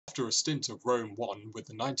After a stint of Rome 1 with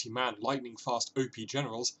the 90-man lightning-fast OP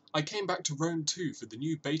generals, I came back to Rome 2 for the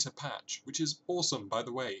new beta patch, which is awesome by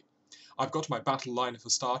the way. I've got my battle line of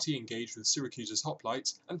Astarte engaged with Syracuse's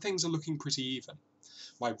hoplites, and things are looking pretty even.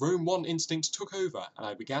 My Rome 1 instincts took over, and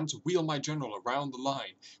I began to wheel my general around the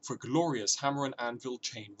line for a glorious hammer and anvil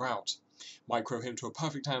chain rout. Micro him to a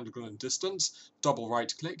perfect angle and distance, double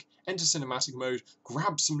right click, enter cinematic mode,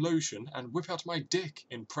 grab some lotion, and whip out my dick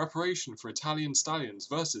in preparation for Italian stallions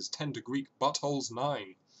versus 10 to Greek buttholes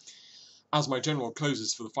 9. As my general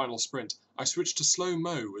closes for the final sprint, I switch to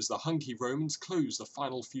slow-mo as the hunky Romans close the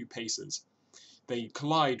final few paces. They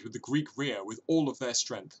collide with the Greek rear with all of their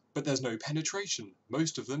strength, but there's no penetration.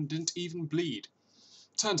 Most of them didn't even bleed.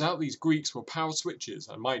 Turns out these Greeks were power switches,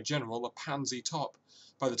 and my general a pansy top.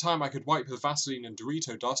 By the time I could wipe the Vaseline and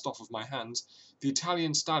Dorito dust off of my hands, the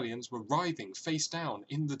Italian stallions were writhing face down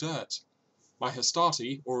in the dirt. My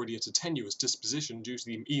Hastati, already at a tenuous disposition due to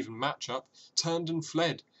the even matchup, turned and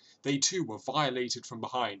fled. They too were violated from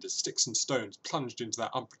behind as sticks and stones plunged into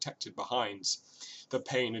their unprotected behinds. The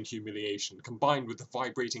pain and humiliation, combined with the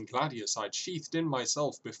vibrating gladius I'd sheathed in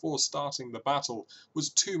myself before starting the battle,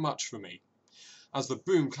 was too much for me. As the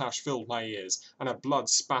boom clash filled my ears, and a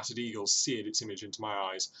blood-spattered eagle seared its image into my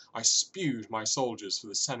eyes, I spewed my soldiers for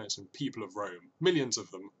the Senate and people of Rome, millions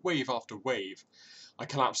of them, wave after wave. I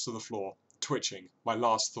collapsed to the floor, twitching, my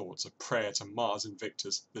last thoughts a prayer to Mars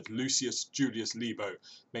Invictus that Lucius Julius Libo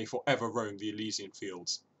may forever roam the Elysian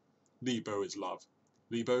fields. Libo is love.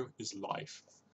 Libo is life.